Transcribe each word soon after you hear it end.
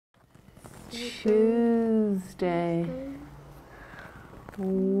Tuesday,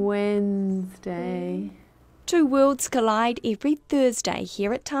 Wednesday. Two worlds collide every Thursday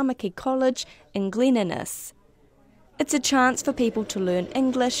here at Tamaki College in Glen Innes. It's a chance for people to learn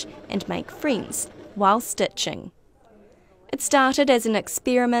English and make friends while stitching. It started as an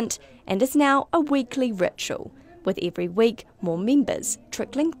experiment and is now a weekly ritual, with every week more members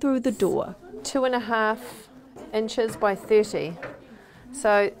trickling through the door. 2.5 inches by 30.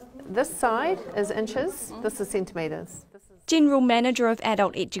 So this side is inches, this is centimetres. General Manager of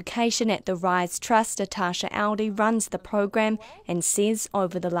Adult Education at the Rise Trust, Natasha Aldi, runs the program and says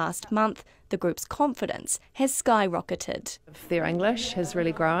over the last month the group's confidence has skyrocketed. Their English has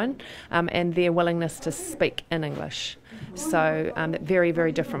really grown and their willingness to speak in English. So very,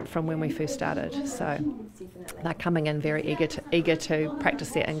 very different from when we first started. So they're coming in very eager to practice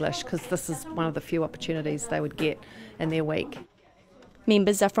their English because this is one of the few opportunities they would get in their week.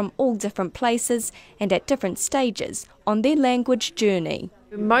 Members are from all different places and at different stages on their language journey.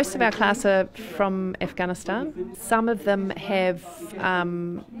 Most of our class are from Afghanistan. Some of them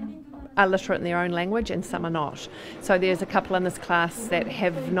are literate in their own language and some are not. So there's a couple in this class that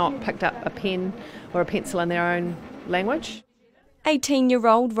have not picked up a pen or a pencil in their own language.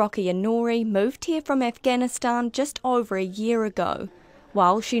 18-year-old Rokia Nouri moved here from Afghanistan just over a year ago.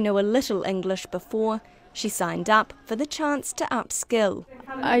 While she knew a little English before, she signed up for the chance to upskill.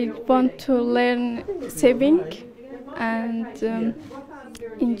 I want to learn saving and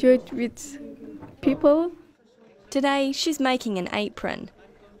enjoy it with people. Today she's making an apron.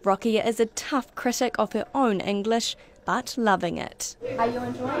 Rokia is a tough critic of her own English, but loving it. Are you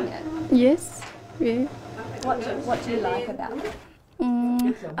enjoying it? Yes. Yeah. What do you like about it?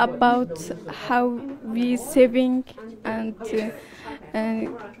 About how we saving and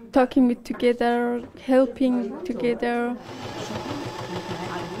talking together, helping together.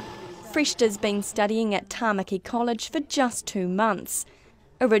 Freshta's been studying at Tamaki College for just 2 months.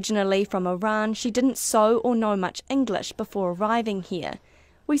 Originally from Iran, she didn't sew or know much English before arriving here.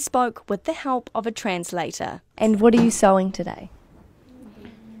 We spoke with the help of a translator. And what are you sewing today?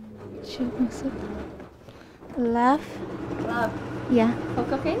 Love. Love. Yeah. For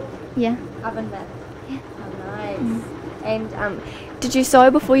cooking? Yeah. Oven mitt. Yeah. Oh, nice. And did you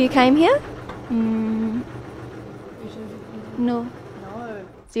sew before you came here? No. No.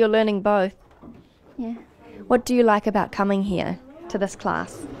 So you're learning both? Yeah. What do you like about coming here to this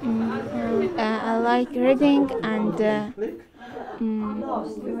class? I like reading and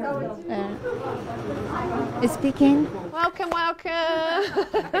speaking. Welcome.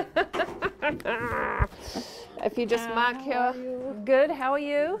 If you just mark your good, how are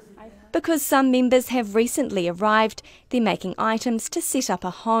you? Because some members have recently arrived, they're making items to set up a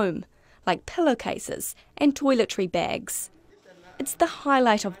home, like pillowcases and toiletry bags. It's the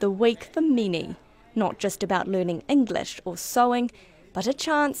highlight of the week for many, not just about learning English or sewing, but a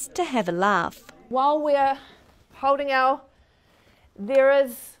chance to have a laugh. While we're holding there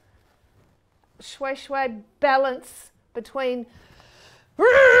is shui balance between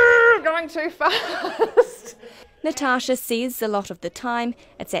going too fast. Natasha says a lot of the time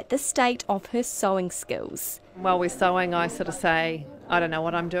it's at the state of her sewing skills. While we're sewing, I sort of say, I don't know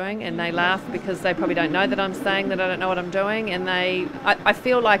what I'm doing, and they laugh because they probably don't know that I'm saying that I don't know what I'm doing, and I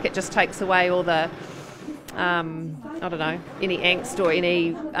feel like it just takes away all the, I don't know, any angst or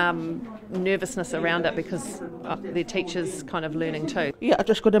any nervousness around it because their teacher's kind of learning too. Yeah, I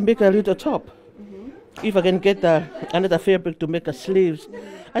just got to make a little top. If I can get another fabric to make a sleeves,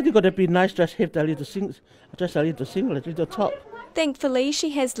 I think it would be nice just have a little singlet, little top. Thankfully, she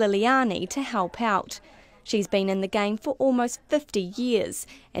has Liliani to help out. She's been in the game for almost 50 years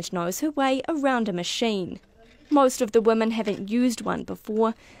and knows her way around a machine. Most of the women haven't used one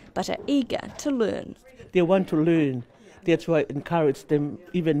before, but are eager to learn. They want to learn. That's why I encourage them,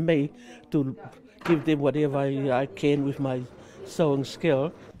 even me, to give them whatever I can with my sewing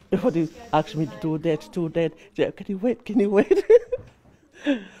skill. Before they ask me to do that, say, can you wait?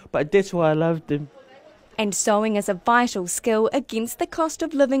 But that's why I love them. And sewing is a vital skill against the cost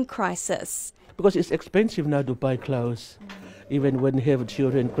of living crisis. Because it's expensive now to buy clothes, even when you have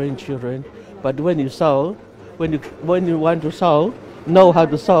children, grandchildren. But when you sew, when you want to sew, know how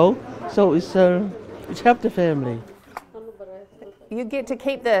to sew, so it's help the family. You get to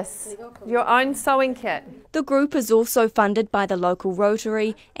keep this, your own sewing kit. The group is also funded by the local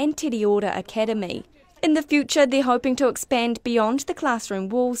Rotary and Te Ora Academy. In the future, they're hoping to expand beyond the classroom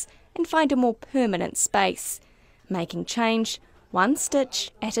walls and find a more permanent space, making change one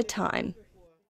stitch at a time.